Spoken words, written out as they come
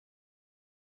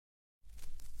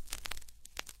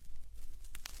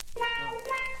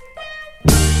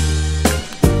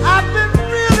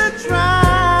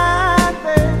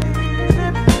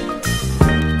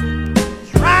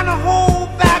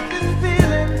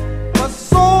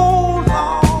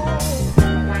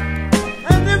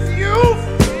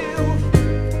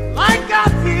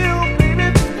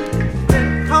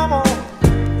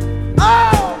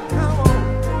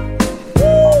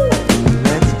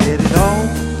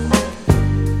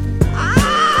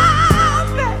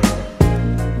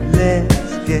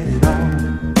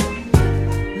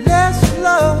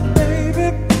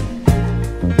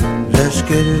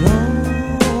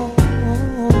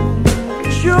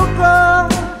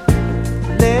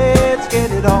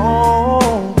it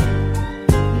on.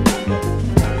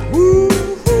 Ooh,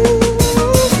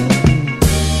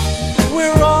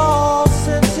 we're all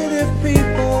sensitive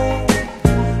people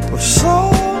with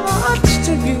so much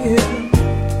to give.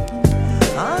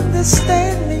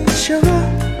 Understand me, sugar,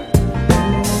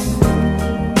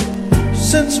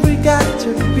 since we got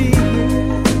to be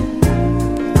here.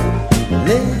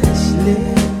 Let's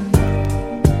live.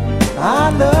 I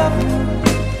love you.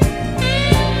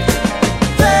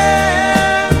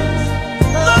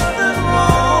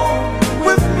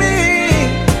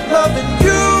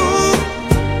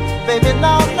 Baby,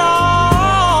 no, no.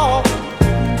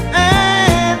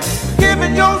 And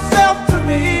giving yourself to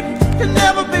me can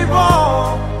never be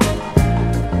wrong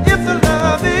if the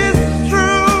love is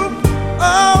true.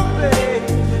 Oh,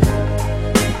 baby.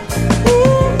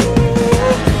 Ooh,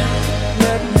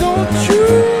 now don't you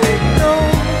know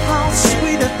how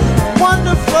sweet and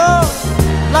wonderful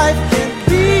life can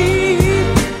be?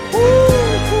 Ooh,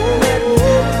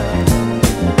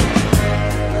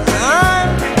 I'm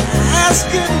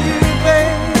asking you,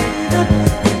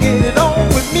 get it on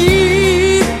with me.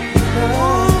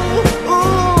 Ooh,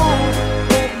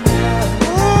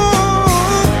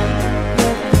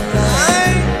 I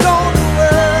ain't gonna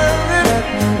worry,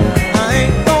 I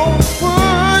ain't gonna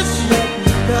push,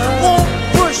 I won't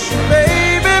push you,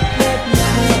 baby.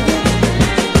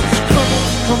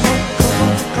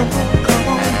 Come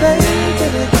on,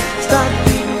 baby, stop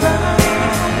beating around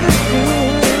the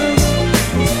bush.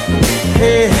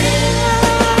 Hey.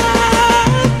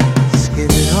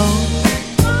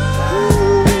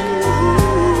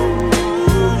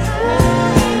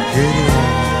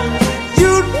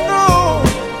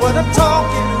 I'm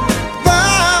talking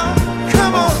about,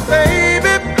 come on,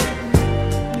 baby.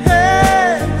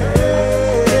 Hey,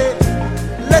 hey,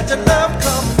 let your love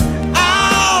come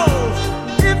out.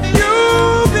 If you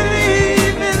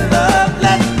believe in love,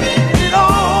 let's get it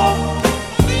on.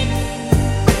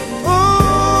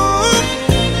 Ooh,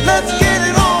 let's get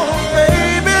it on,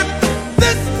 baby.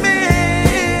 This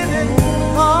minute,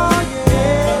 oh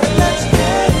yeah, let's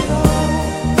get it on.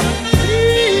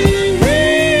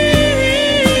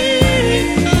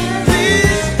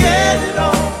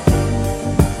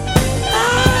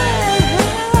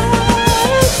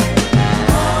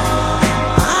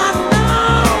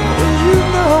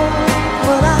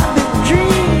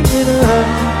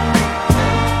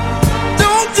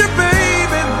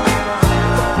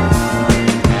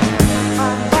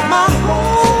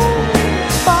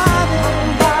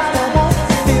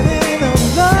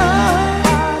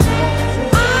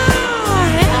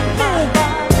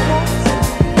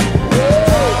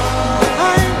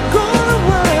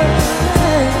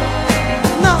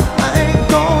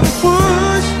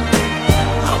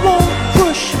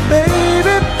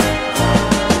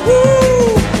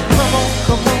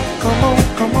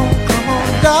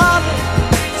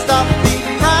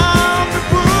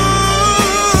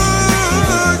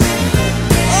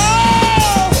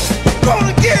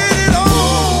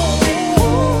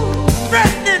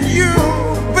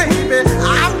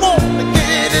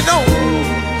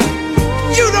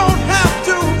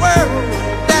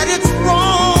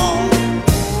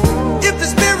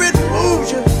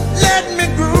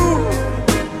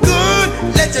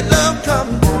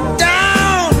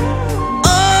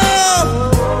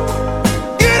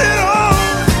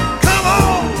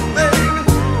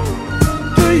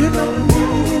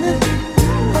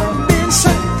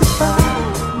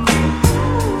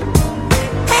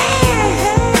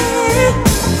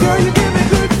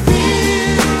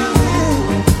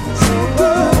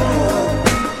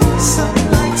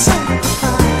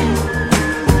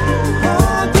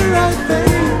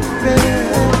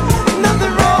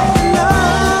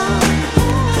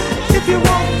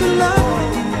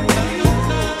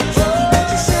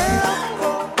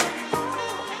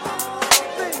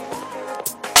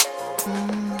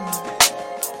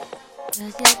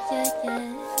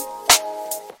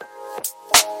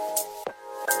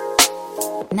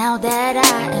 Now that I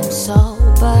am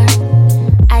sober,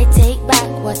 I take back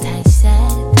what I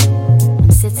said. I'm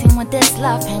sitting with this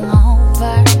love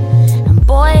hangover, and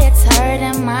boy, it's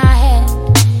hurting my head.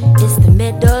 It's the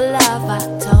middle of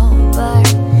October,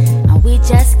 and we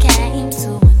just came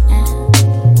to an end.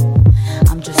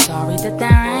 I'm just sorry that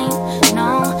there ain't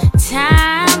no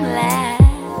time left.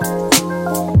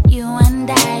 You and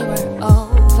I were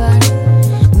over,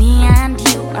 me and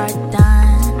you are done.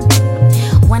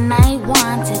 When I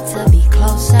wanted to be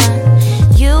closer,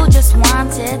 you just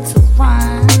wanted to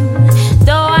run.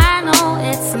 Though I know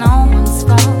it's no one's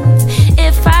fault,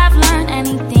 if I've learned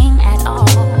anything at all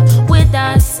with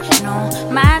us, no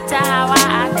matter how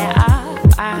I add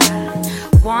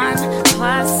up, 1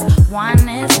 + one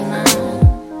is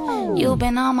none. You've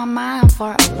been on my mind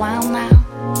for a while now,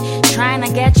 trying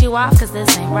to get you off cause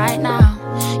this ain't right now.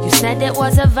 You said it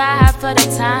was a vibe for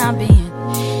the time being.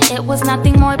 It was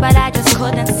nothing more but I just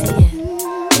couldn't see it.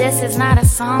 This is not a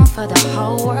song for the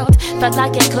whole world. Felt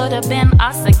like it could have been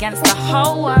us against the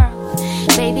whole world.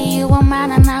 Baby, you were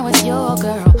mine and I was your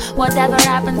girl. Whatever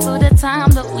happened to the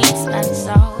time that we spent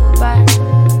sober?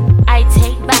 I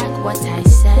take back what I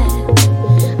said.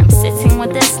 I'm sitting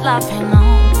with this love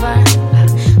hangover.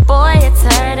 Boy, it's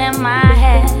hurting my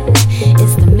head.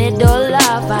 It's the middle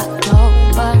of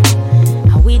October,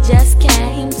 and we just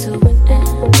came to an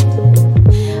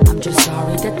end. I'm just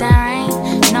sorry that there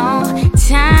ain't no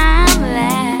time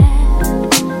left.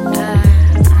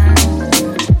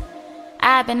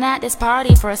 I've been at this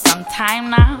party for some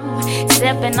time now,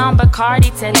 sipping on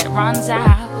Bacardi till it runs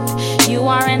out. You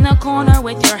are in the corner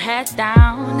with your head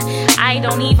down. I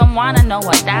don't even wanna know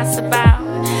what that's about,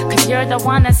 cause you're the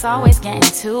one that's always getting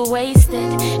too wasted,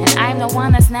 and I'm the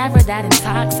one that's never that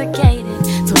intoxicated.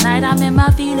 Tonight I'm in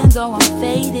my feelings, oh I'm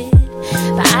faded,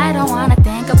 but I don't wanna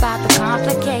think about the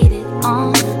complicated.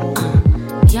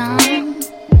 Young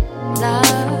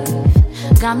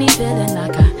love got me feeling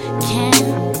like I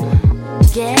can't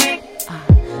get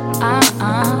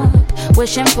up,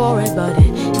 wishing for it but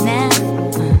it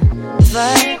never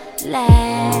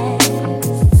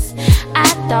lasts. I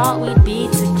thought we'd be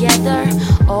together,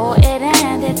 oh it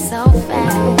ended so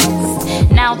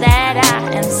fast. Now that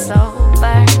I am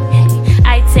sober, hey,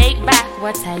 I take back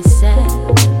what I said.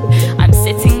 I'm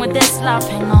sitting with this love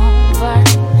hangover,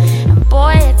 and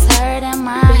boy it's hurting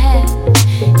my head.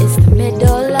 It's the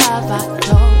middle of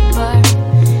October,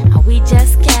 and we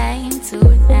just came to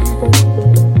an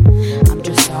end. I'm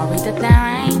just sorry that there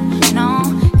ain't no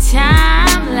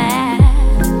time left,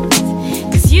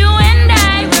 cause you and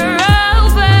I were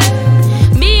over.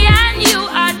 Me and you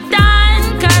are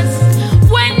done, cause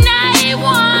when I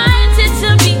wanted to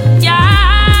be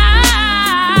young,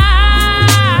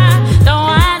 though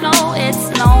I know it's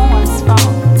no one's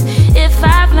fault if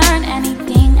I've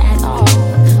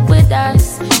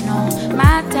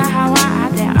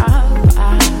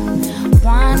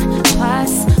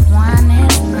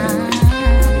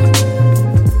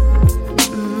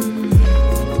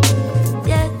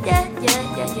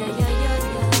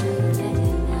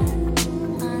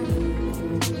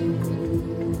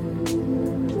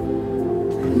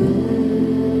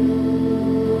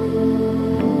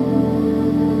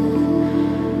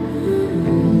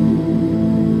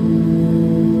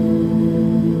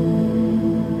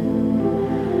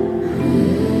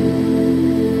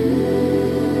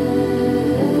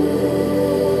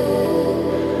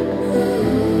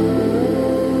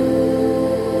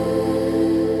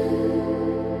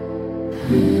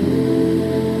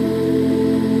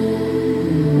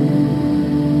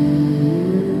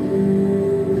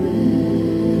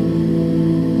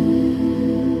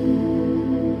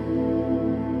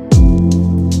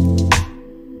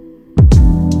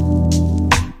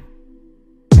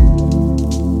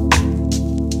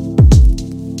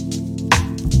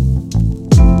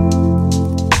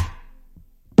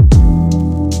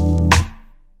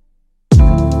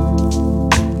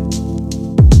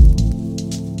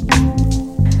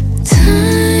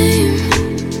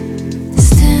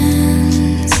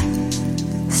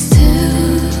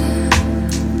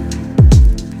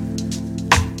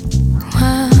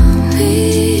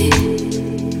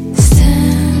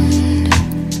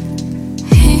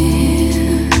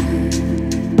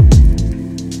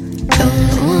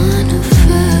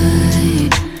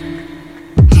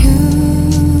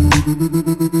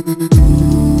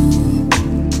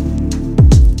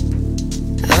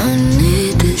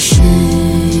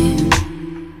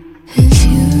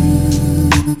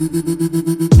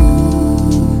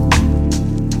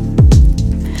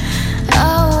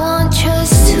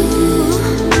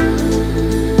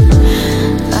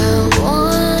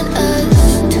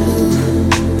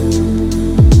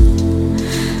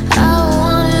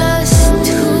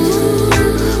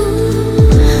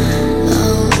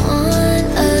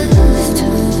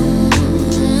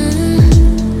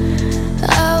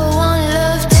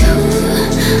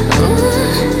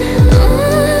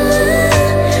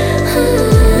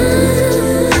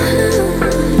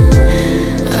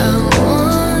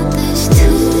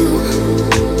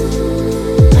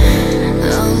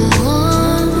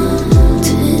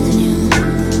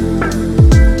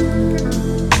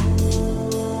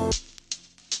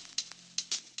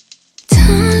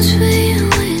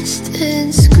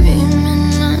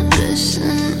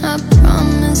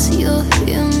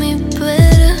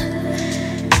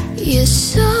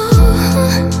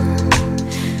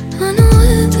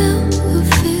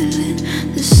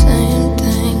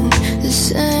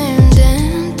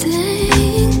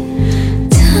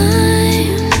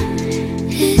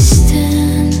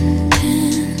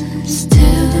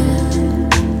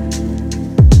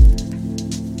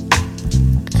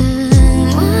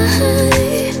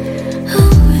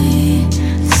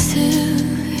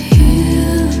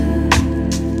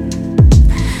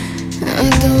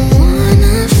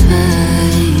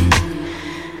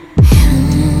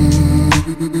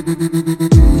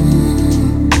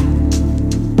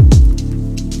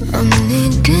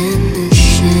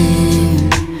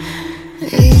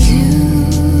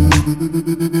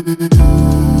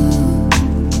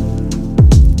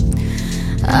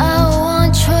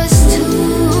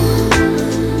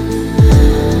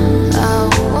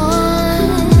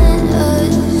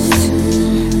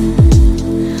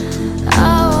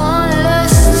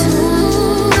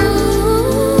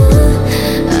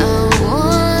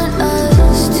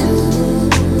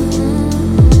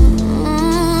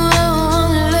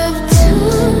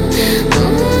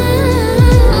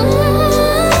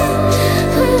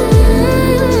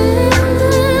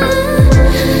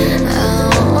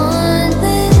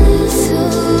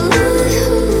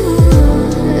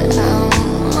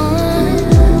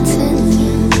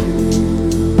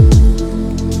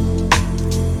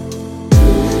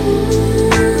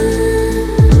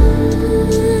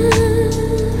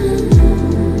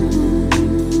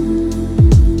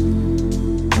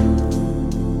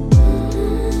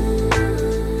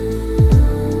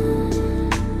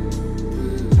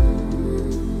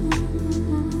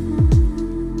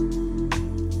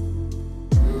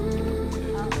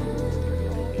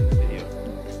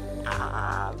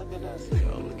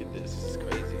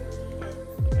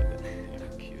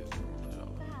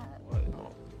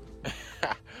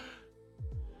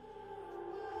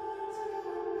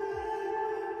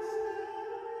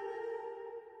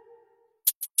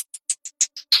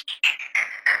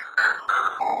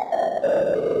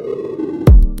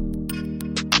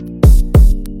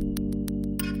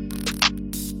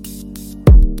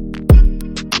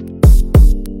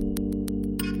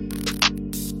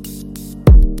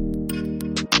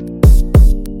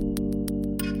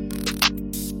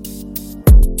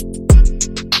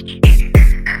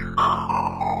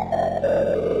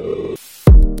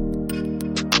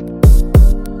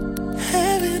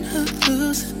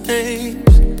strange.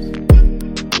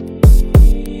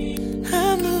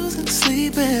 I'm losing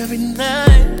sleep every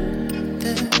night.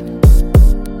 Yeah.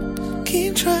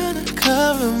 Keep trying to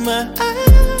cover my eyes.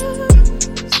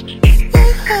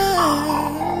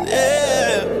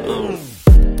 Yeah.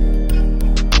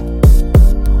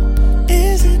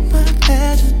 Is it my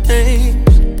imagination?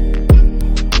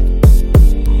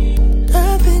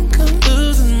 I think I'm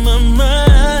losing my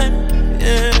mind.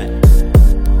 Yeah.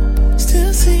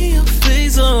 Still see your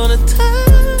face all the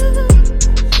time.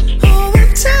 All the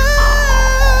time.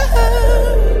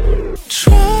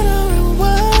 Try to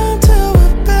rewind till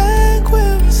we're back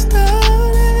where we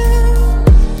started.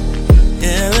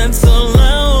 Yeah, that's all I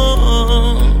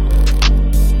want.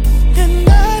 And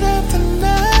night after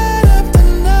night after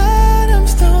night, I'm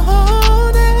still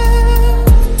haunted.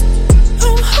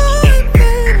 I'm haunted,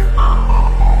 baby.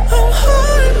 I'm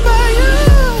haunted by you.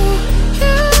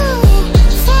 You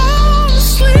fall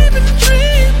asleep and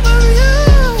dream of you.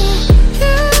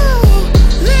 You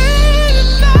late at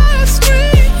night I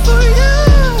scream for you.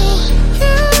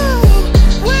 You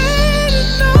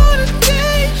waiting on a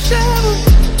deja vu.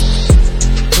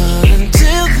 But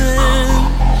until then,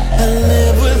 I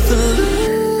live with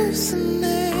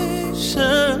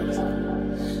hallucinations.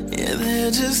 Yeah,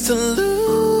 they're just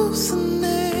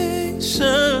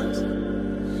hallucinations.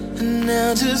 And now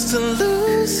just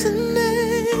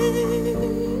hallucinate.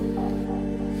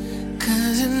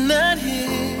 'Cause you're not here.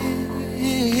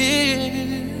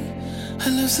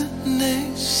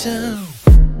 Hallucination.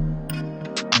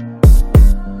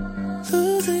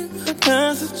 Losing my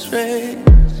concentration.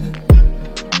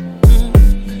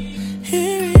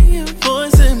 Hearing your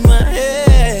voice in my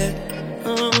head.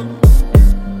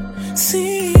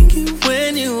 Seeing you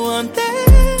when you want that.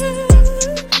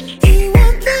 You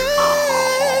want that.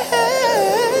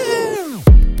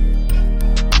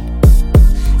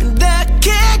 And I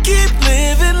can't keep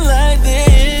living like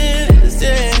this,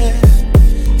 yeah.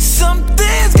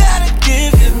 Something's gotta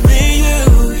give me you,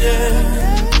 yeah.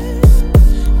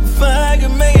 If I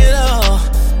can make it all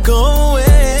go away.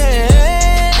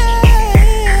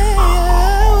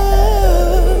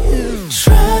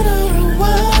 Try to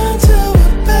rewind till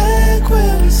we're back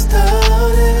where we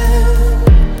started.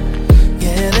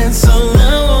 Yeah, that's all I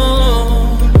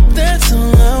want. That's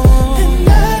all I want. And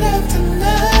night after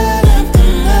night after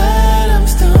night, I'm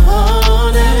still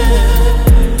haunted.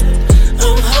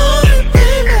 I'm haunted,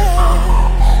 baby.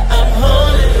 I'm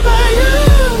haunted by you.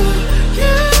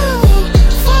 You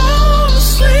fall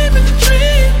asleep and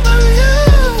dream of you.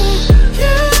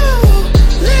 You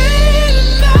late at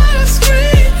night I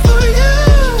scream for you.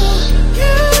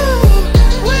 You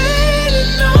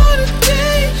waiting on a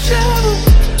deja vu.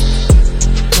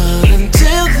 But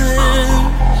until then,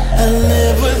 I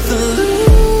live with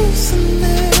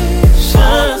hallucinations.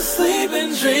 Fall asleep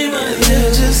and dream of you.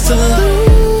 Just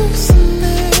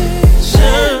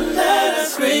hallucination. That I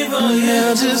scream for you.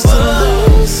 Just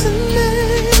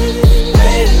hallucinate.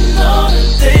 Waiting on a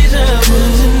deja vu.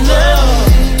 You know.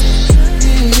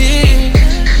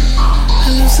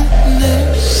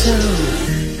 Hallucination.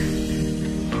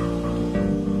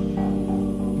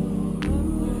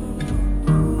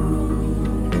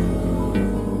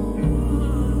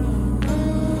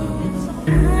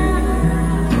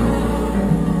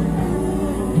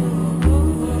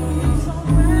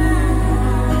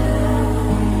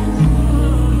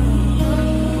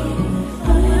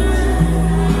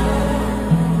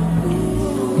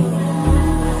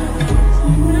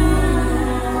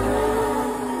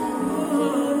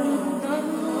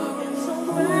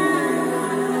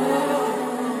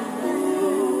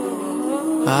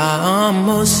 I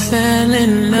almost fell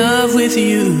in love with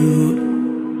you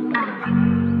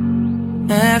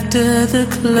after the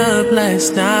club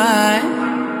last night.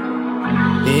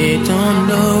 They don't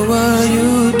know what you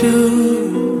do.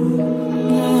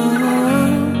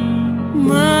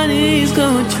 Money's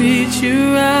gonna treat you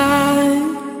right.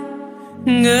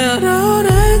 Girl, don't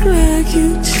act like you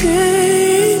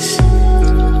changed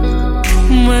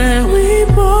when we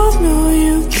both know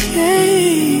you can't.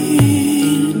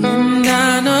 And I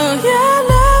know you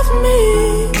love me,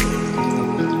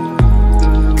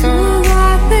 'cause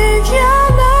I think you're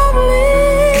lovely.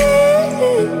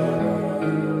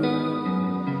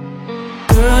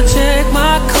 Girl, check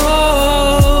my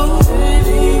code.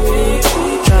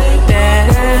 Drop that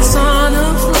ass on the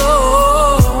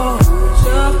floor.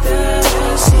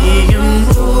 See you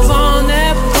move on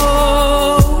that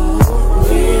pole.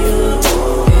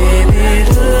 Baby,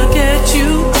 look at you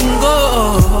go.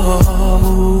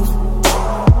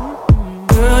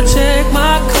 Girl, check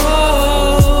my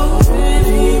code.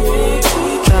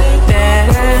 Drop that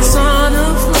ass on the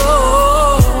floor.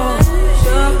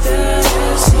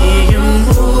 See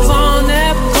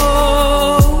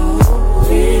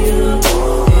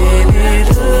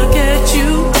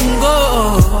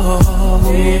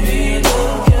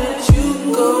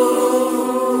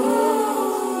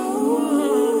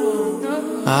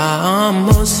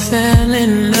almost fell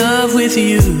in love with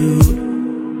you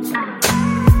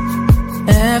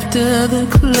after the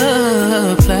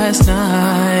club last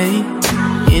night,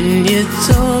 and you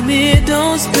told me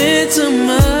don't spend too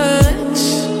much.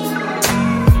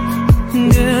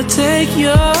 Girl, take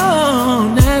your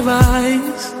own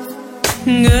advice.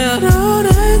 Girl, don't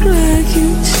act like you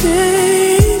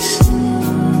changed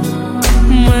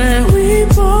when we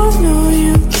both know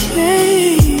you can't.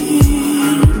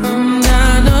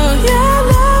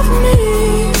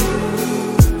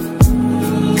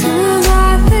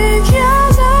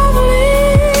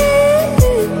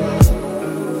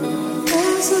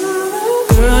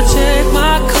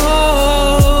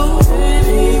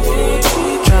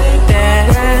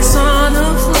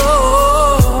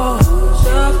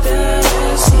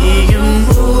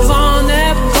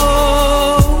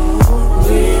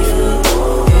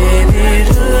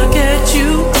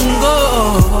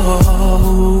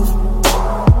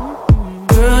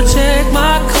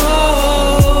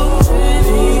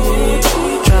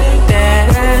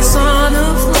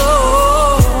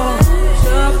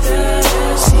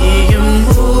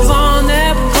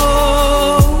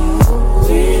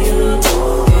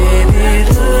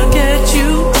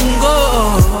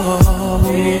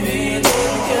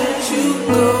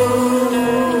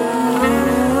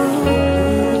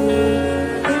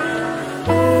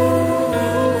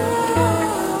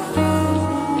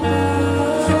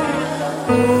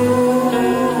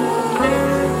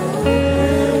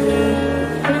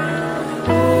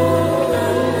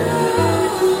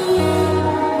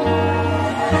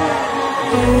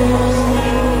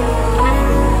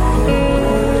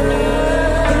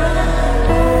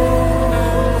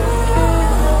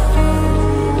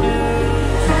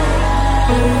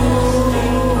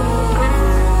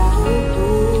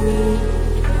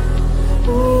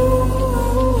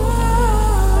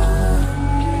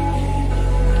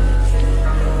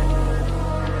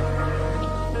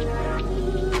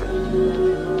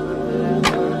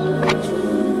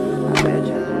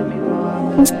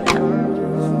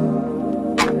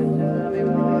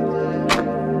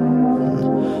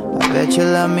 Bet you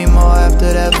love me more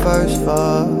after that first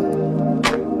fall.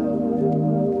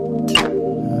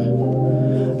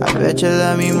 I bet you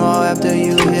love me more after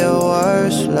you hear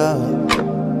worse love.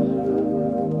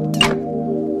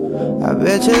 I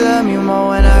bet you love me more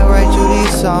when I write you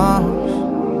these songs.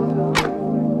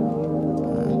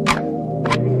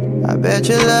 I bet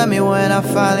you love me when I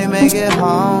finally make it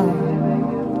home.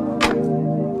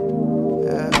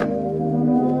 Yeah.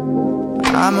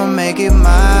 I'ma make it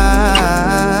mine.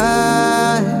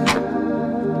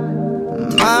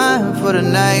 Mine for the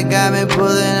night, got me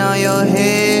pulling on your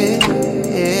head.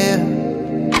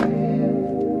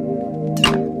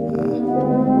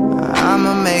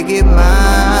 I'ma make it mine.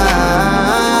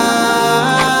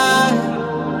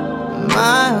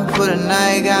 Mine for the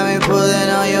night, got me pulling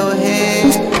on your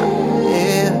head.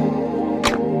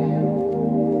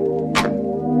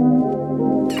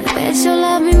 I bet you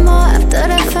love me more after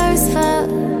that first fall.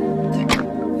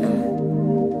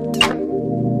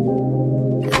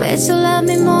 I bet you love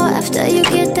me more after you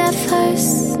get that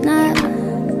first night.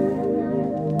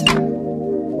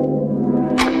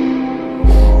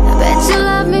 I bet you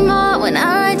love me more when I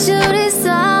write you these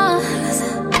songs.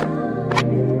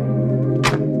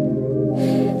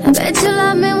 I bet you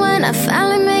love me when I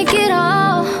finally make it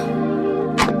all.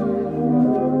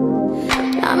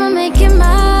 I'ma make it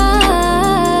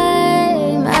mine,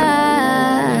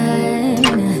 mine.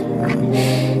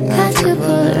 Got you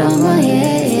put on my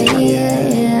head, yeah.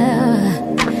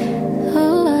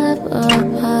 Oh,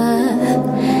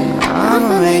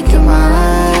 I'ma make it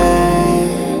mine,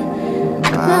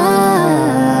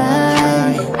 mine.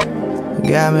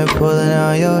 Got me pulling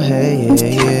on your head,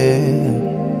 yeah.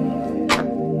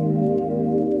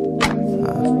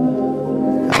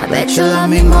 I bet you love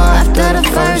me more after the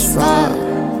first fall.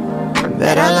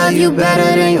 Bet I love you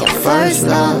better than your first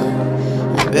love.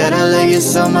 I bet I love you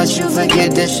so much you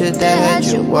forget the shit that had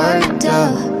you worked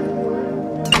up.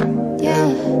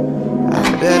 Yeah. I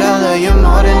bet I love you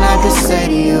more than I could say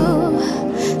to you.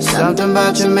 Something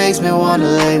about you makes me wanna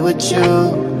lay with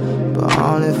you, but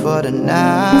only for the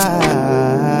night.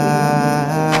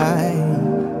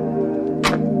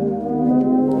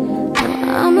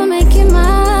 I'ma make it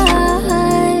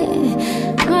mine,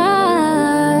 mine.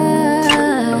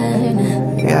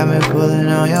 Got me pulling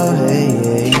on your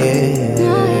head, yeah.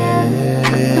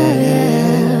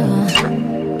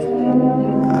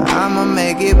 I'ma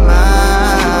make it mine,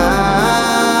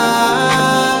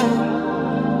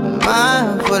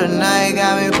 mine for the night.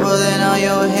 Got me pulling on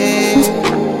your head,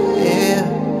 yeah.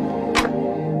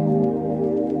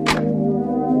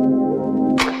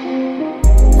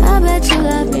 I bet you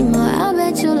love me more. I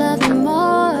bet you love me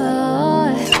more.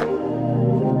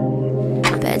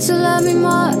 I bet you love me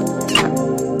more.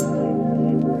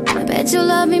 I bet you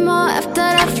love me more after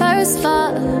that first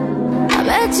fall. I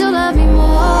bet you love me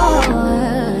more.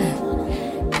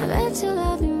 I bet you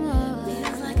love me more.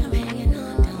 Feels like I'm hanging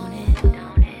on, don't it?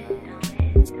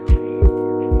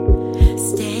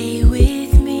 Stay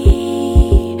with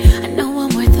me. I know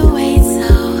I'm worth the wait,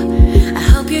 so I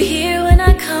hope you're here when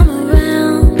I come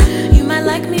around. You might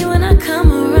like me when I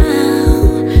come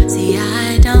around. See,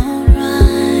 I don't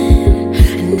run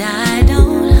and I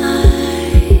don't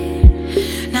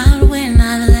hide. Not when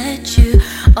I let you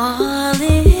all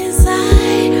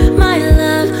inside. My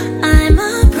love, I'm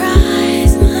a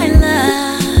prize, my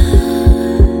love.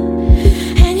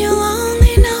 And you'll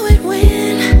only know it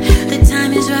when the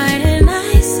time is right and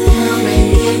I say, Come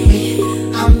and get me.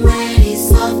 I'm ready,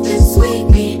 soft and sweet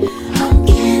me. I'm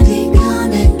candy,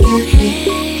 come and get me.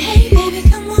 hey baby,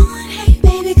 come on, hey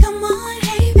baby, come on,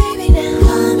 hey baby now.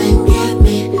 Come and get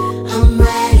me. I'm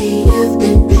ready, you've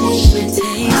been patient.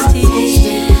 I'm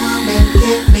tasty, come and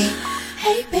get me.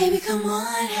 Hey baby, come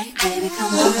on, hey baby,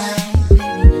 come on.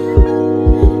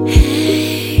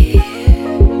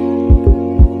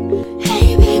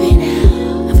 Hey baby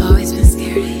now. I've always been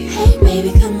scared of you. Hey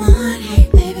baby, come on, hey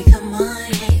baby, come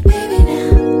on, hey baby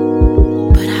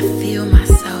now. But I feel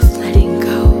myself letting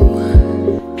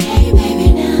go. Hey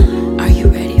baby now. Are you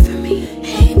ready for me?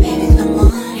 Hey baby, come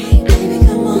on, hey baby,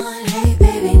 come on, hey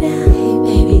baby now. Hey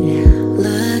baby now.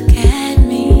 Look at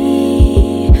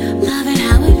me, loving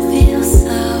how it feels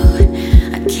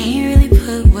so. I can't really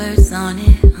put words on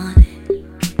it.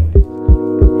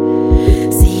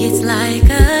 See, it's like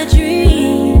a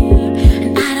dream,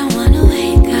 and I don't wanna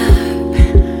wake up.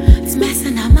 It's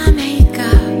messing up my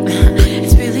makeup.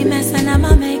 It's really messing up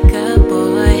my makeup,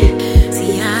 boy.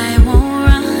 See, I won't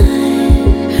run,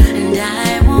 and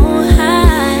I won't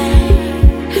hide.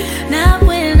 Not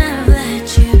when I've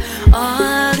let you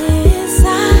all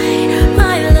inside.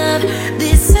 My love,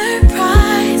 this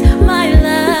surprise, my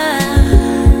love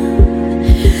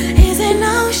is an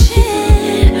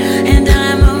ocean, and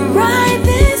I'm a ride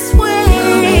this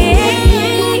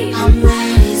way. I'm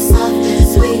ready, soft and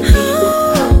sweet me.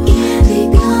 I'm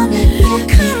candy, come and get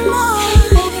me. Come on,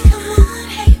 hey baby, come on,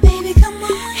 hey baby, come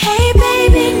on, hey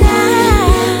baby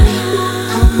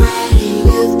now. I'm ready,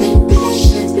 you've been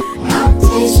patient. I'm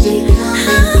tasty, come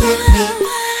and get me.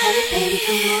 Hey baby,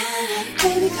 come on, hey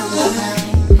baby, come on.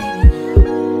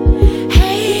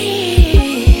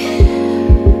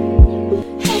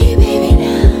 Hey baby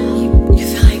now. You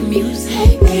feel like music.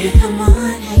 Hey baby, come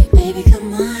on, hey baby,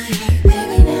 come on, hey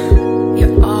baby now.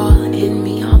 You're all in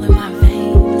me, all in my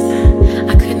veins.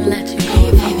 I couldn't let you go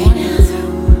if I wanted to.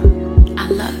 I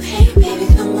love you. Hey baby,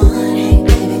 come on, hey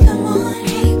baby, come on,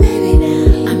 hey baby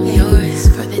now. I'm yours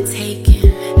for the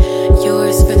taking,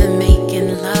 yours for the making.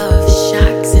 Love,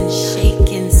 shocks and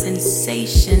shaking,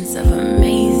 sensations of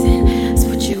amazing. It's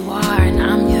what you are, and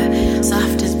I'm your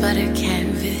soft as butter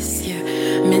canvas. Your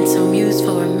mental muse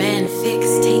for a man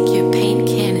fix. Take your paint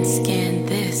can and scan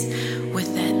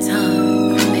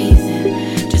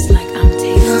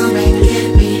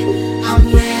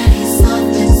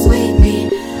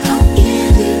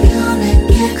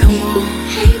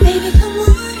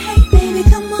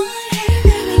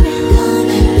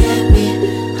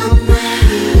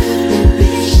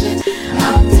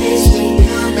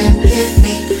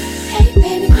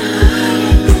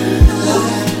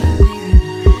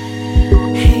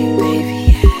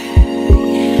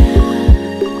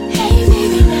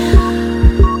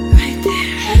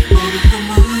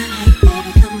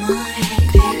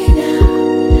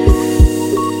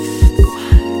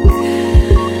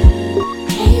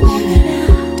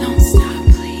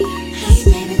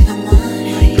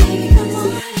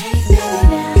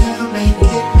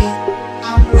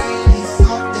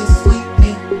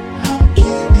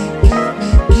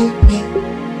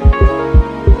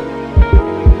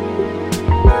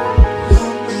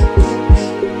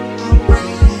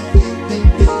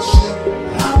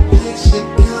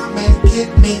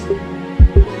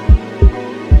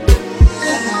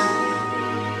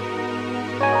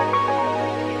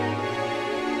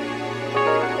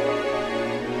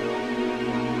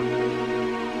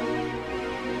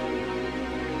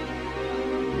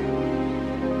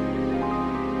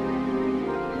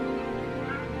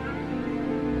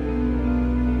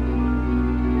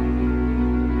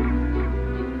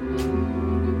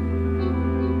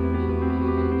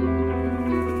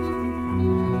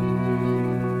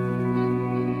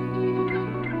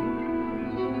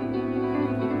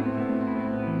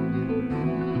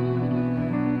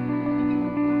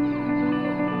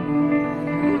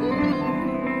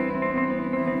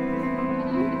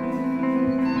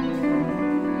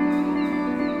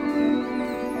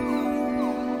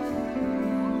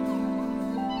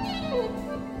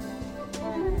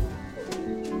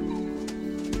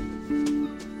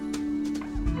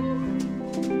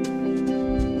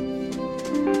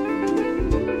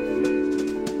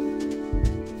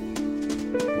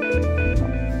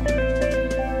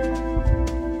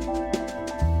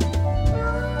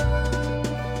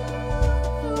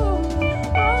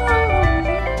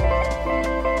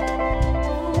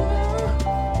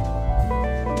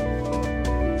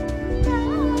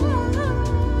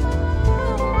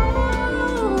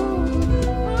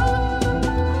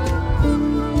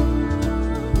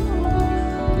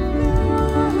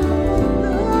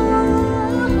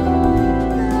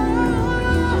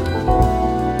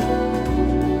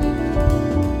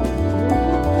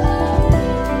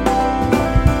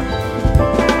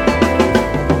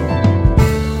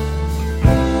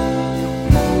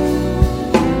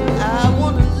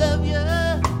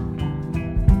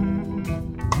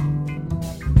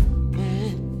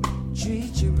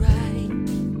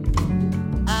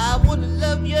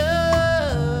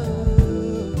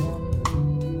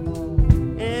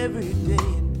every day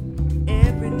and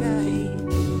every night.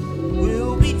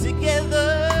 We'll be together.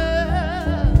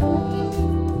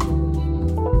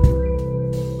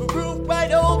 A roof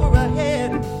right over our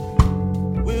head.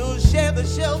 We'll share the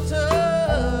shelter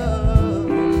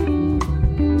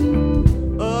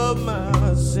of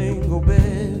my single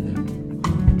bed.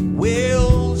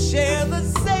 We'll share the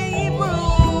same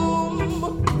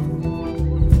room.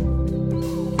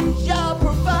 Y'all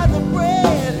provide the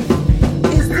bread.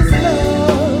 Is this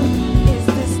love? Is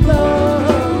this love?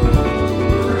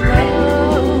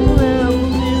 Love I'm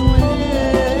feeling.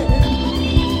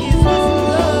 Is this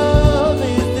love?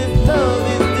 Is this love?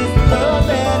 Is this love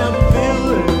that I'm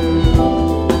feeling?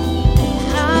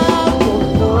 I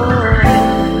don't know.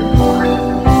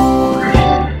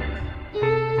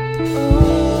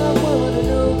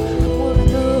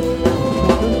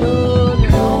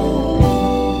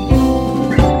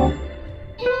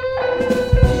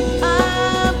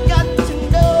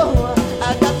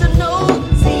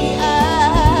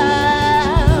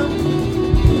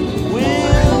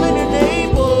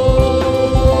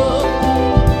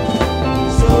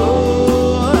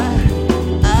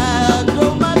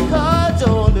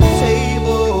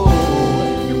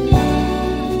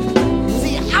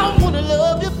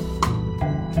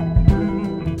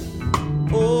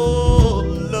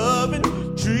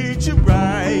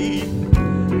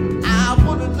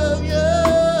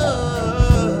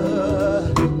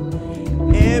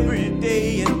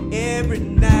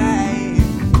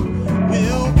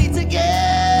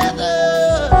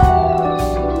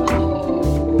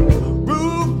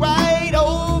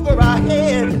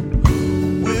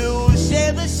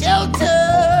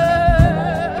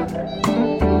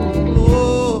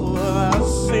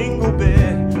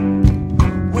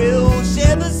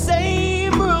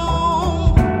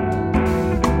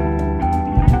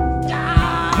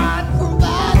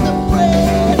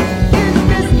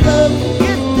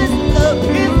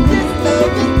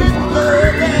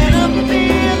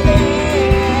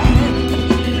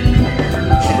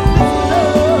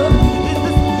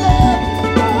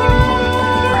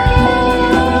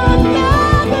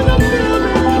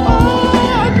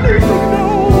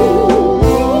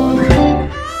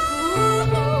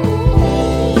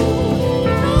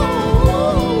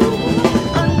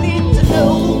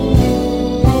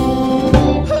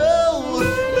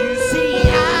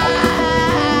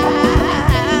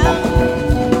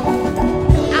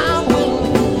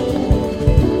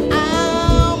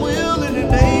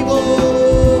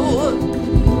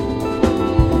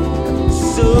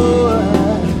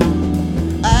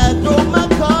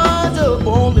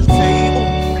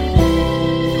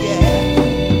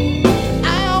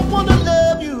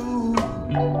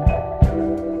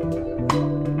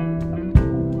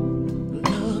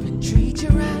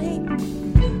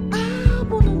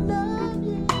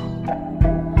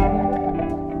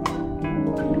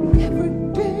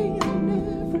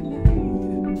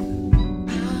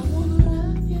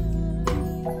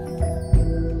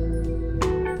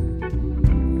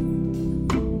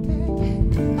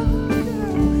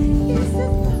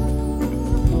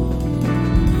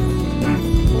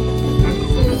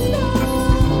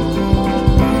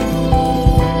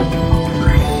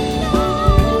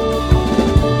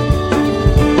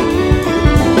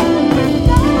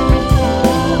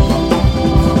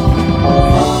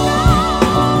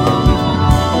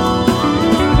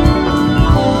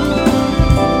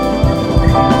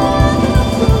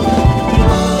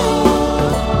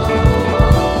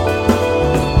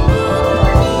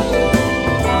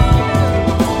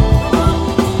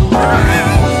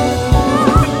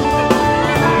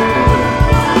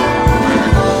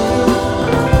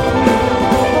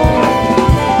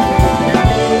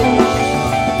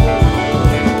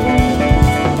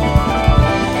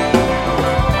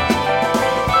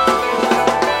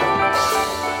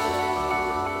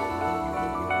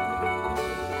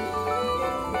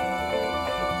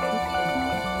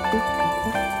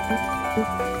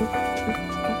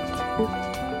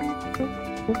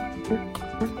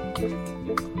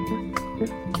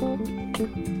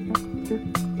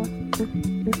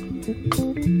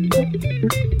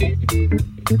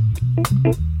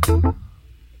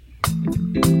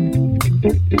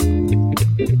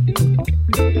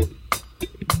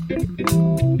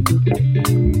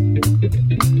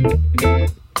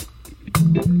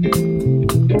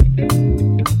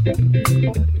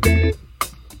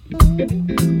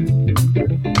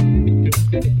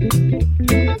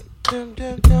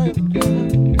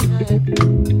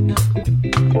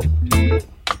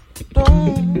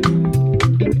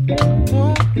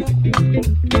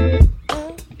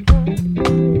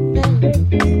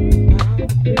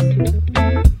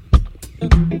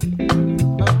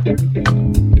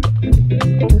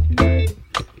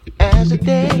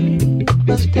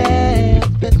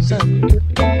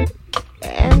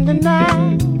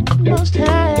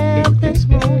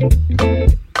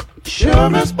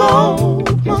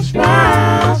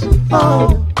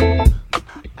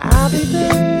 I'll be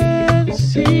there to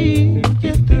see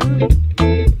you through,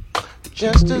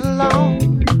 just as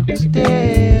long as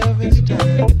there is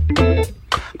time.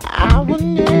 I will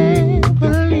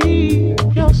never leave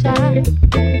your side,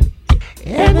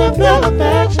 and the feeling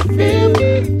that you feel,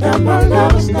 that my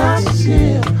love is not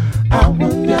sincere. I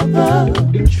will never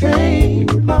betray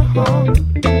my heart.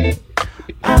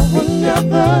 I will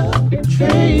never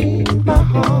betray my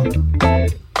heart.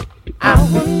 I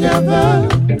will never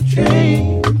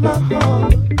betray my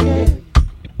heart. Yeah.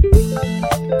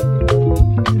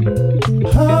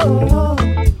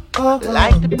 Oh,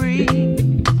 like the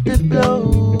breeze that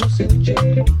blows in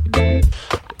June,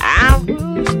 I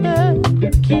will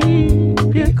respect,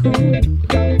 keep you cool.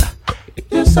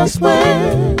 This I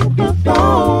swear, with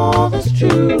all that's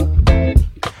true.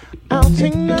 I'll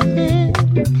take nothing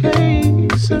in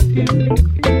place of you.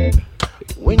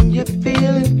 When you're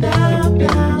feeling down,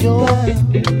 you're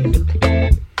feeling.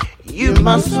 You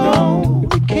my soul,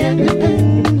 you can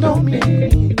depend on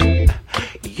me.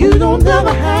 You don't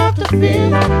ever have to feel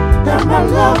that my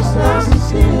love's not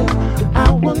sincere.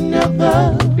 I will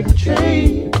never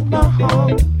betray my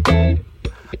heart.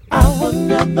 I will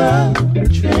never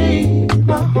betray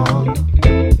my heart.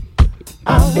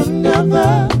 I will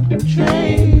never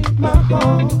betray my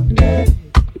heart. Yeah.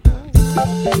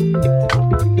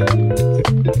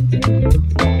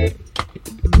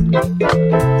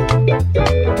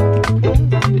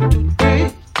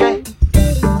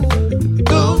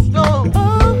 Those storms,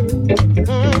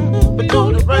 but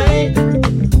through the rain,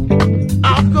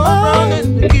 I'll go running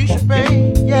to ease your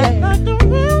pain. Yeah, like the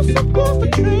rain supposed to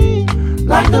train,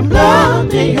 like the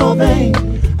blood in your vein.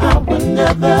 I will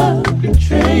never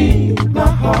betray my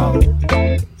heart.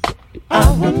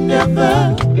 I will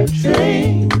never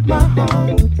betray my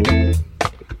heart.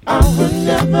 I will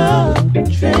never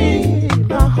betray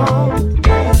my heart.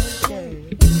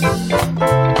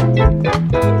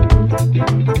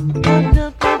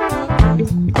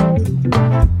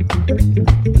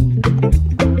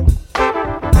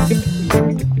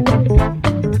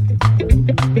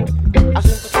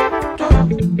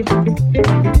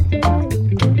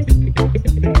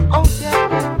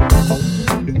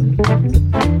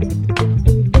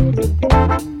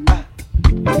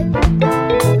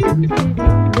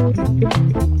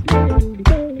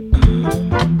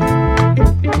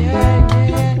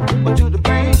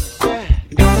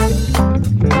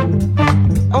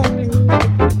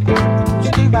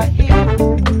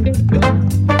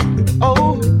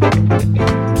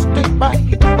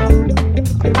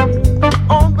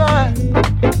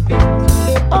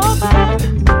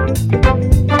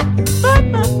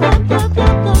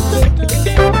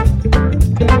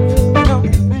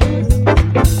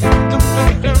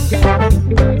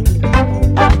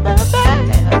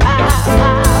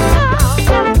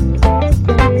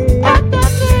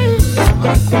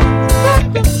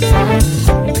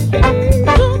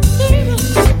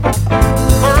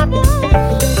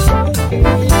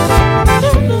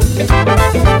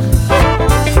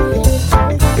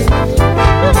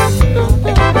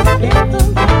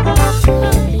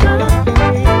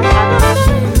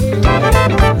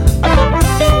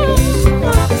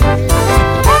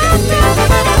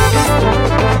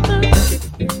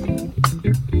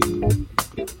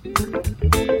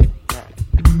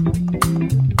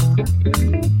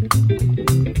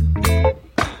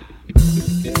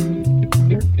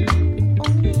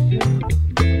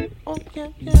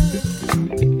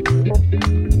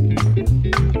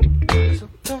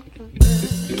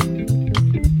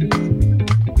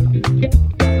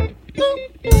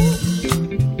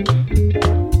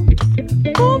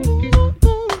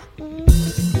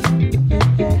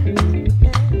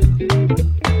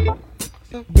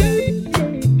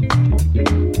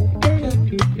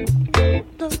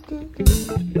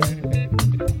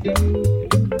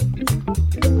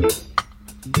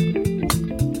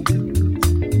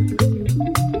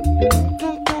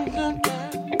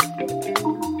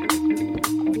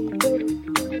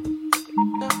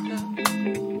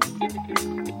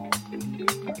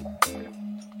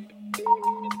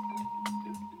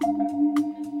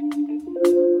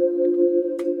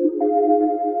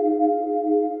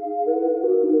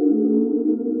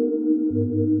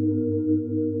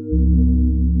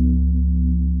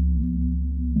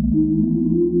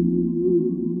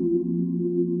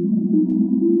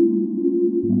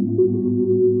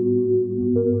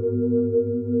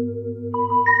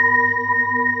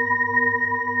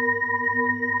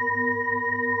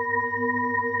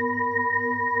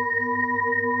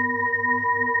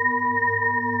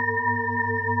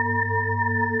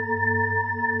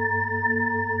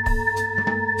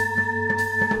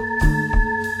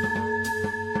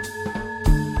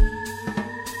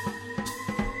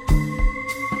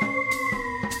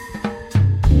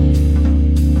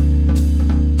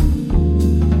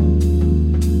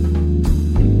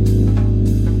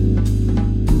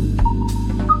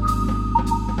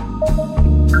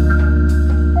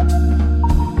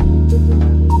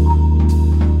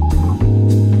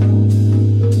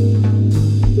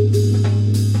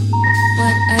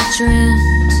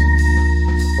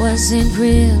 wasn't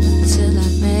real until I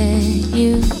met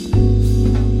you.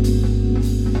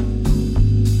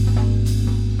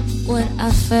 What I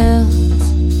felt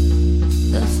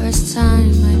the first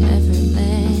time I ever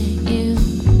met you.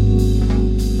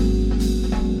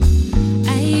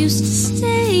 I used to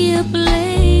stay up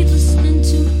late listening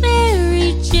to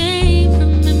Mary Jane.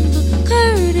 Remember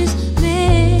Curtis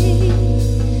May?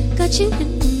 Got you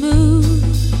in the mood,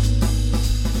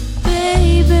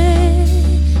 baby.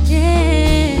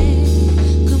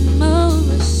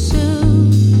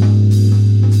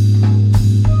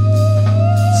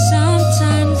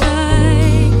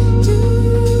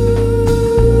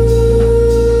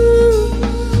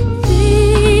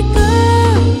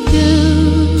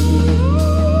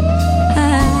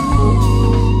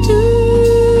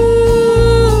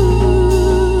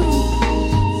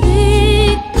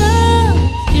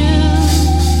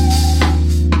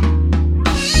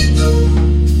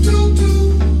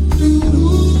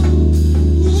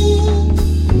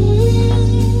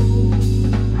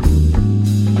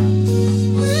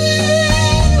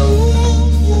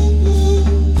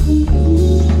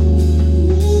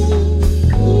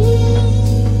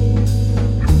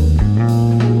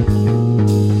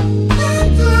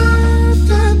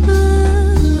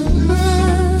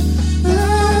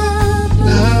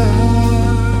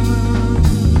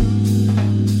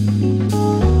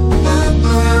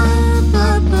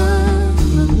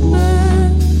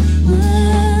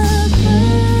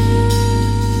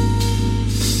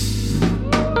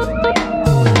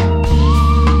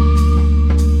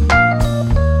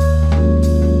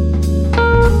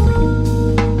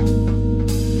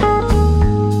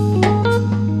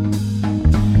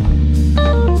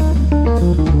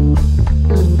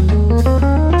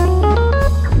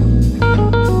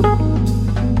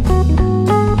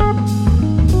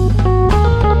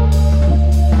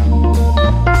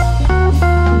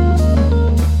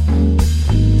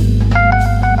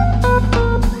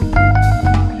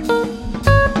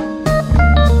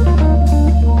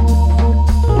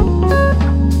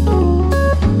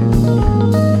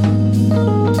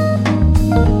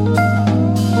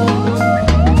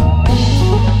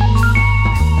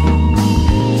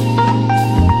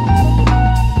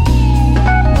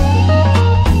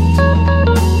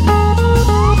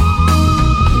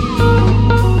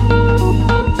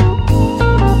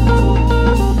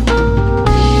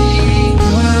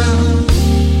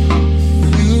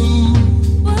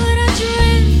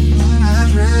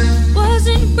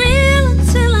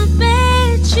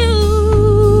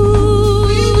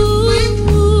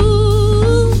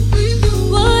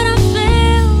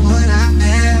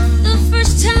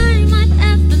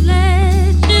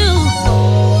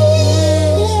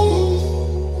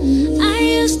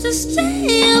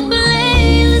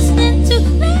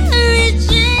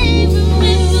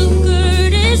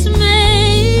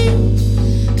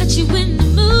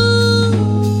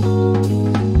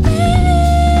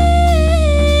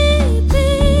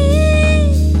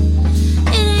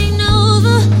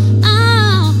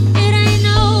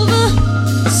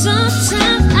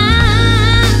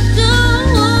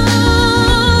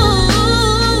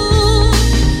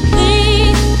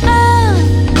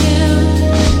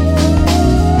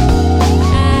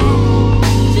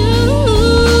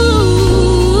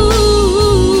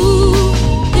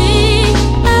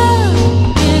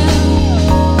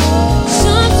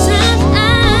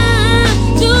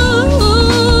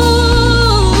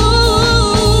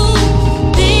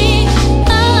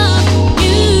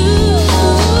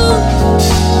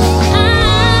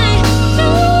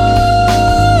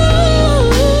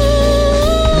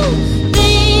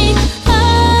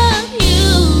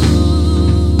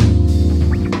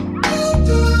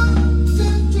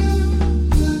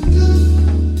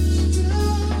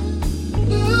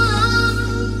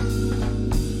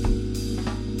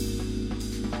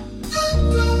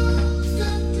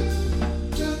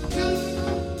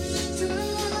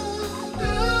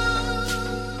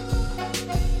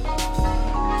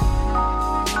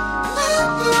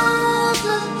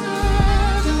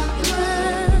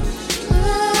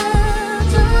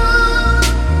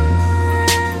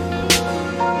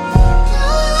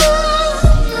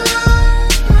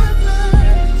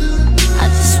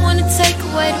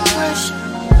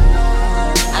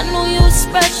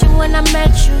 When I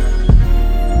met you,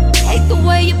 hate the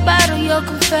way you battle your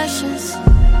confessions.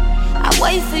 I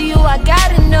wait for you, I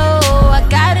gotta know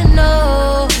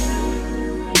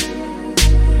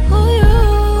who you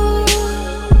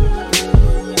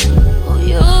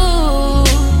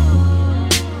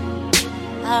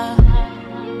are.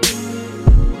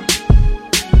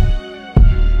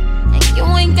 And you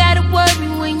ain't gotta worry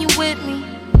when you with me.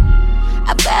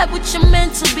 I bad with your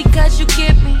mental because you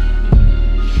get me.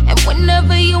 And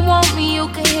whenever you want me, you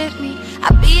can hit me.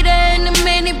 I'll be there in a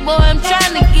minute, boy, I'm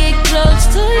trying to get close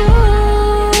to you.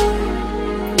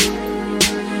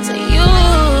 To you.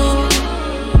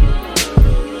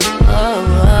 Oh,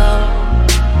 oh.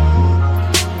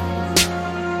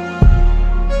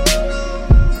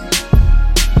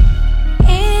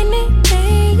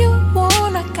 Anything you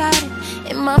want, I got it.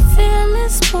 In my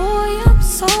feelings, boy, I'm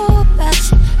so about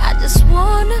you. I just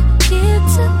wanna get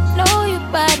to know your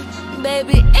body.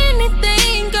 Baby,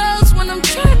 anything goes when I'm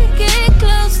trying to get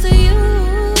close to you.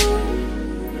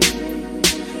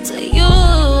 To you.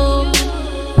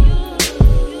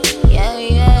 Yeah,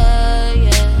 yeah,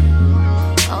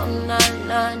 yeah. Oh, na,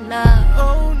 na, na.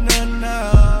 Oh, nah,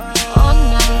 nah. Oh,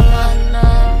 na, na, na.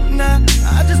 Nah,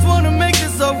 I just wanna make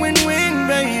this a win-win,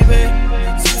 baby.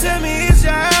 So tell me, is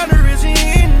your out or is you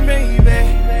in, baby?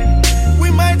 We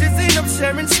might just end up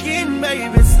sharing skin,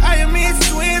 baby. Siamese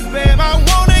twins, babe. I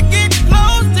wanna get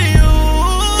close to you.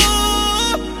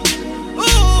 Ooh,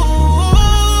 oh,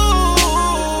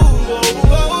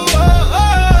 oh, oh,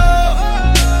 oh.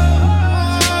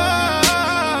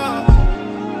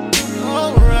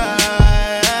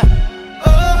 Alright.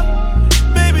 Oh,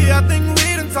 baby, I think we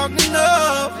done talked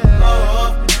enough.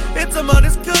 It's a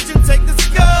mother's cushion, take this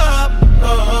cup.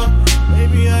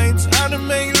 Baby, I ain't tryna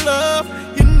make love.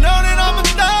 You know that I'm a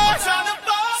thug.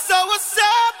 So what's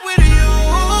up with you?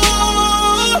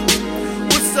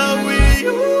 What's up with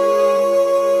you?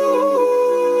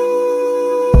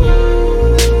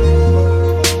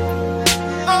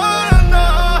 Oh no,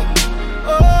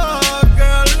 oh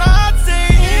girl, I'd say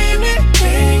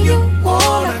anything you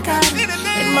want. I got it.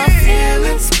 In my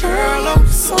feelings, girl, I'm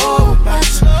so about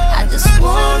you. I just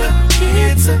wanna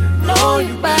get to know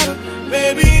you better.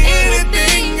 Baby,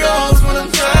 anything goes when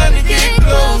I'm trying to get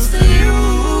close to you.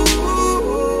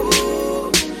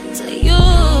 To you.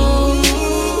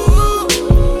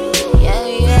 Yeah,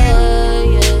 yeah,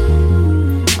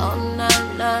 yeah. Oh, na,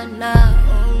 na, na.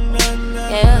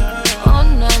 Yeah. Oh,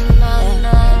 na, na,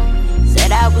 na.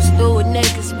 Said I was through with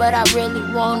niggas, but I really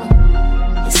want 'em.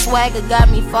 His swagger got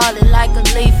me falling like a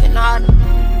leaf in autumn.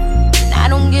 And I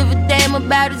don't give a damn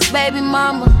about his baby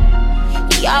mama.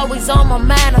 He always on my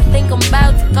mind, I think I'm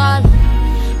about to call him.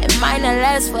 It might not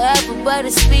last forever, but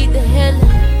it speed the healing.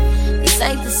 This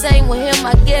ain't the same with him,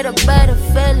 I get a better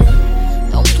feeling.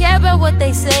 Don't care about what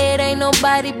they say, it ain't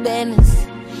nobody business.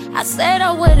 I said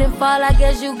I wouldn't fall, I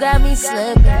guess you got me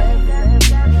slipping.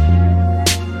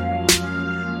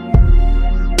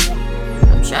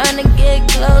 I'm trying to get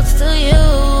close to you.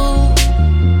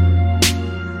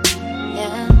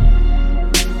 Yeah.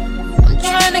 I'm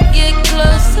trying to get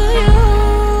close to you.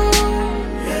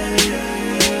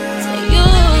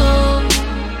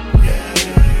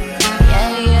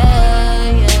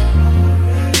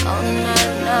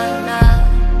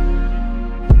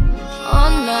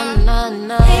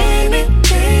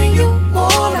 Anything you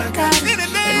want, I got it.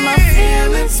 In my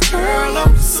feelings, girl,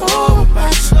 I'm so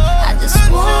about you. I just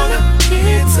wanna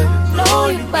get to know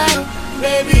you better.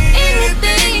 Baby,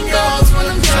 anything goes when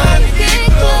I'm trying to get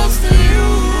close to you.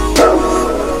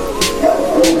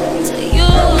 To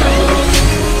you.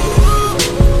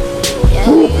 Yeah,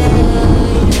 yeah.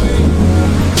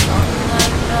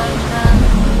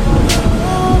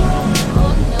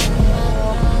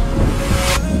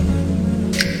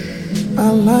 I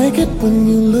like it when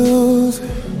you lose it.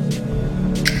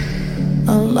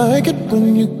 I like it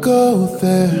when you go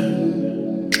there.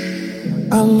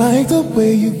 I like the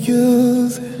way you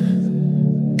use it.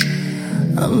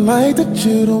 I like that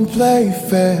you don't play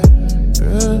fair.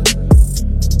 Yeah.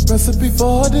 Recipe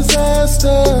for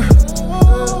disaster.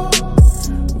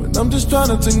 When I'm just trying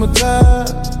to take my time.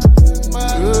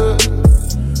 Yeah.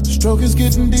 Stroke is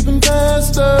getting deep and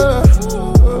faster.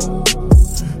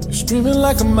 Screaming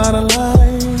like I'm out of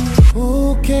line.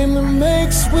 Who came to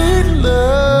make sweet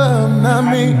love? Not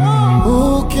me.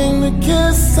 Who came to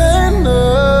kiss and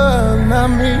love? Not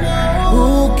me.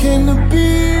 Who came to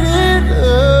beat it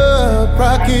up?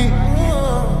 Rocky.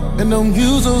 And don't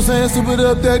use those hands to put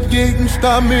up that gate and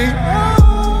stop me.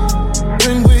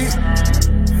 When we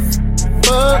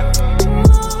fuck.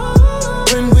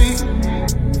 When we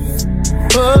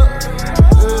fuck.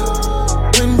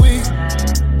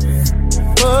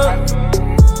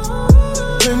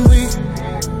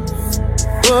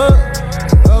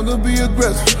 I could be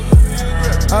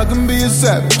aggressive, I can be a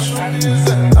savage.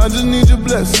 I just need your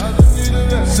blessing.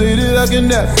 Say that I can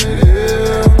have it.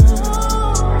 Yeah.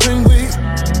 When we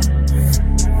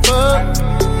fuck,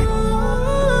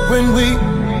 when we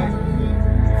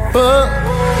fuck,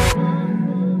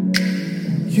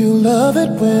 you love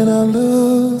it when I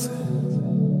lose it.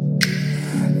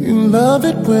 You love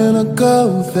it when I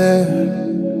go there.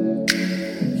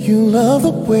 You love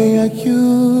the way I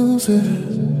use it.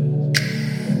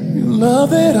 You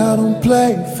love that I don't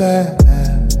play fast.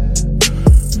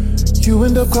 You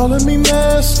end up calling me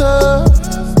master.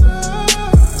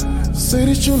 Say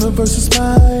this universe is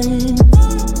mine.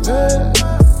 Yeah.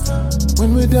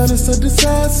 When we're done, it's a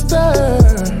disaster.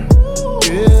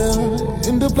 Yeah,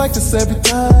 end up like this every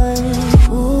time.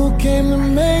 Who came to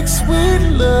make sweet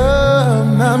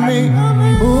love? Not me.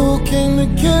 Who came to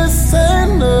kiss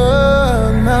and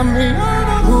love? Not me.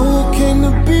 Who came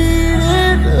to beat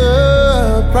it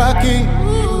up? Rocky.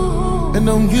 And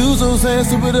don't use those hands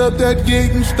to put up that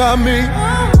gate and stop me.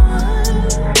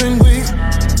 When we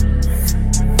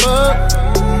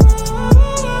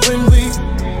when we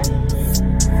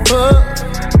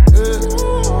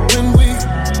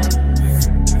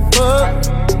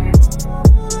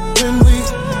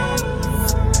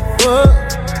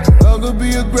I could be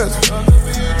aggressive,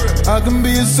 I can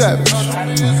be a savage.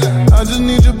 I just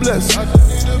need your blessing.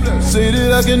 Say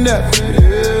that I can never.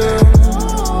 Yeah.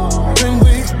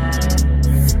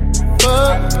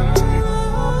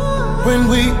 When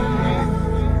we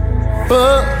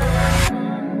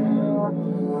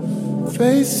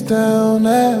face down,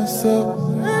 ass up,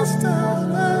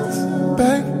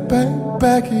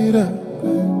 back it up.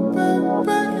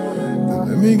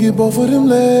 Let me get both of them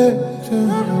legs,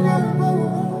 yeah.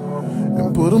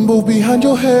 And put them both behind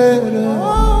your head.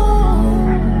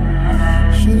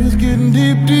 Shit is getting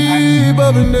deep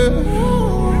up in there.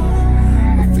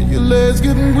 I feel your legs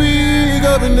getting weak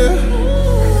up in there.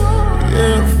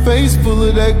 Yeah, face full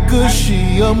of that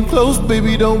gushy. I'm close,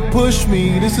 baby, don't push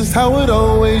me. This is how it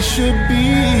always should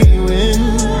be.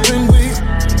 When we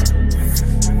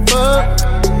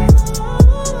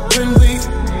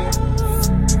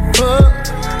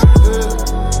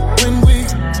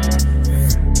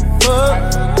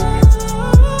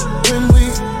when we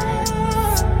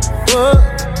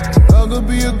I could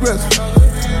be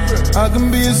aggressive, I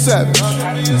can be a savage.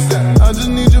 I just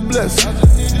need your blessing.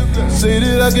 Say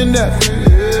that I can never.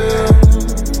 Yeah.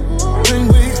 When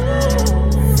we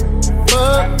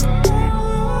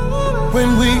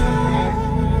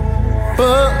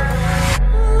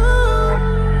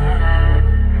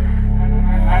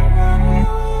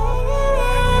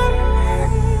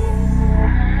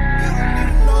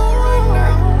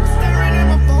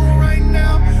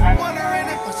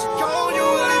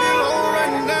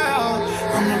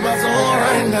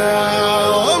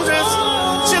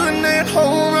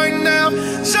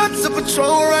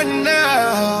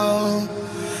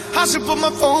I should put my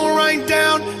phone right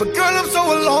down, but girl, I'm so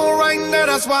alone right now.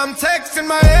 That's why I'm texting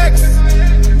my ex.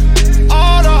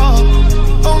 Oh no,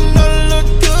 look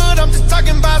good. I'm just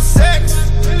talking about sex.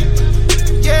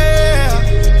 Yeah.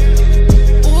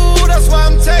 Ooh, that's why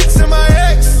I'm texting my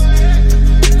ex.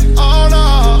 Oh no,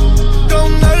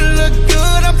 don't look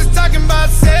good. I'm just talking about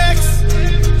sex.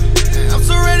 I'm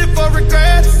so ready for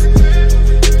regrets.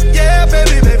 Yeah,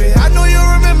 baby, I know you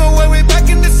remember when we back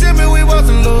in December we was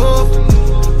in love.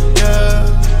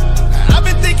 I've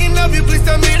been thinking of you, please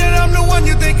tell me that I'm the one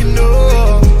you're thinking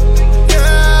of.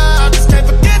 Yeah, I just can't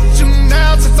forget you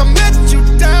now since I met you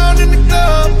down in the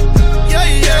club. Yeah,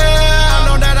 I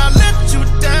know that I let you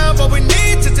down, but we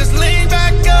need to just lean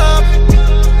back up.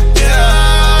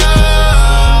 Yeah,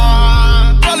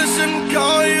 probably shouldn't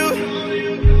call you,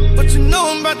 but you know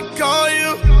I'm about to call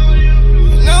you.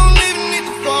 And I don't even need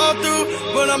to fall through,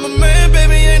 but I'm a man,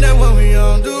 baby, ain't that what we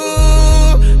all do?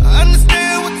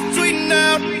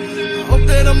 Out. I hope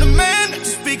that I'm the man that you're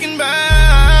speaking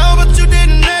about, but you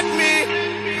didn't let me.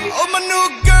 I hope my new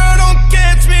girl don't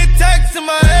catch me texting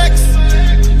my ex.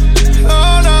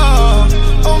 Oh no,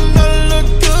 look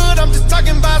good. I'm just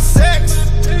talking about sex.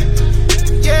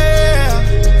 Yeah.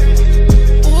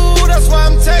 Ooh, that's why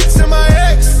I'm texting my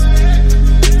ex.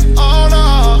 Oh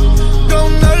no,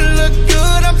 don't look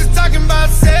good. I'm just talking about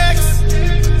sex.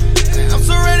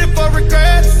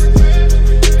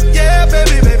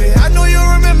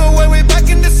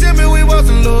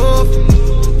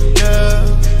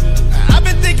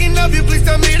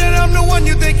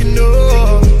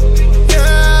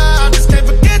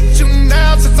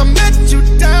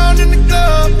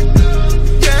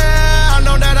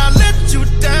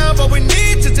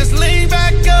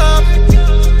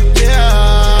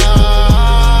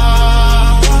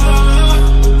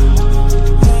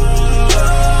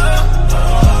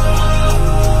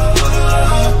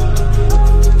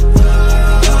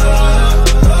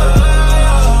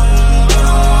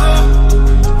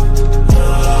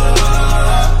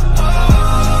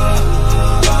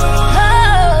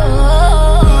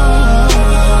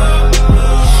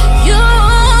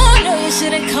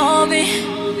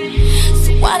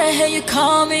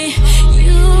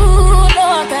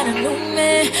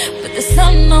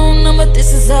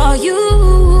 for you.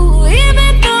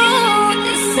 Even though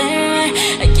this ain't right,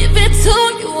 I give it to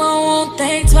you, I won't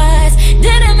think twice.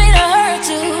 Didn't mean to hurt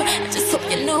you, I just hope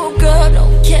your new girl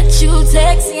don't catch you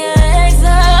texting your ex. Oh,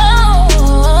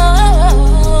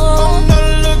 no,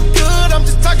 look good, I'm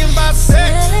just talking about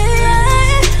sex.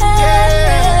 Yeah.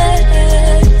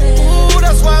 Ooh,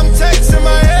 that's why I'm texting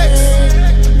my ex.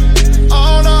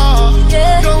 Oh no,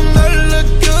 don't look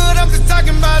good, I'm just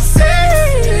talking about sex.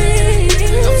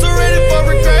 I'm so ready for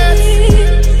regret.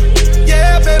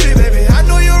 Yeah, baby, baby, I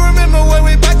know you remember when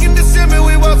we back in December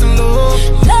we wasn't low.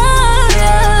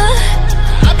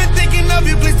 I've been thinking of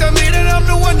you, please tell me that I'm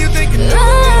the one you're thinking of.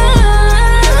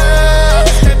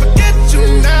 Can't forget you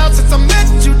now since I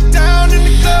met you down in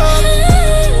the club.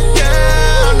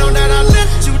 Yeah, I know that I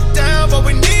let you down, but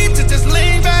we need to just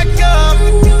lean back up.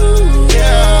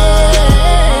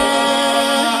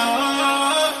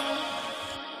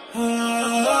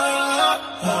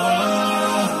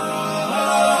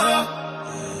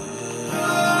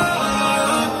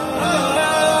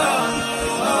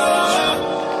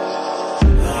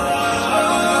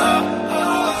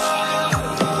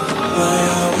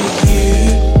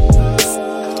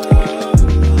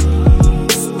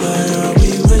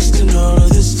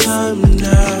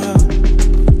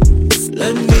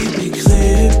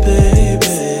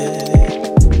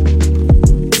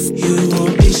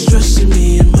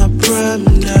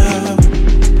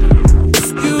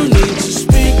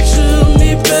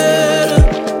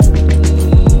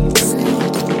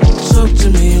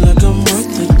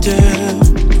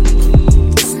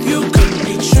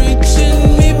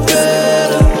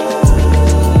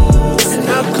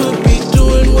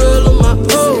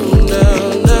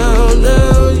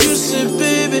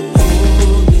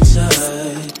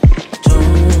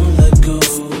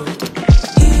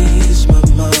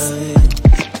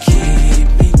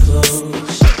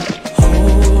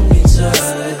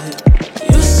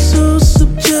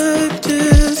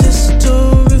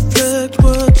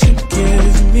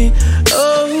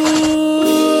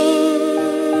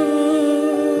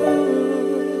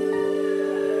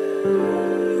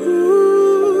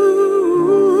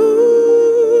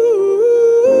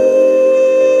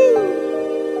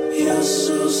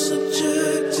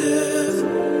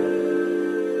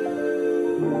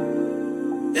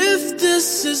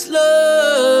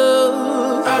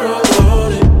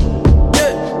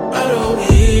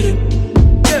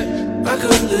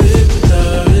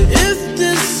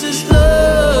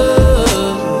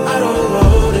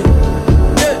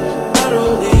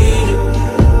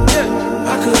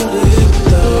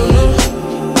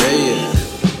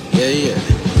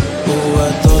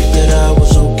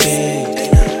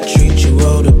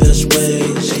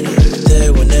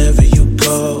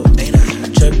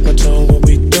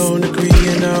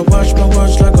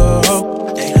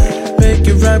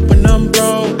 When I'm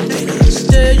broke,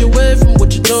 stay away from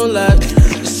what you don't like.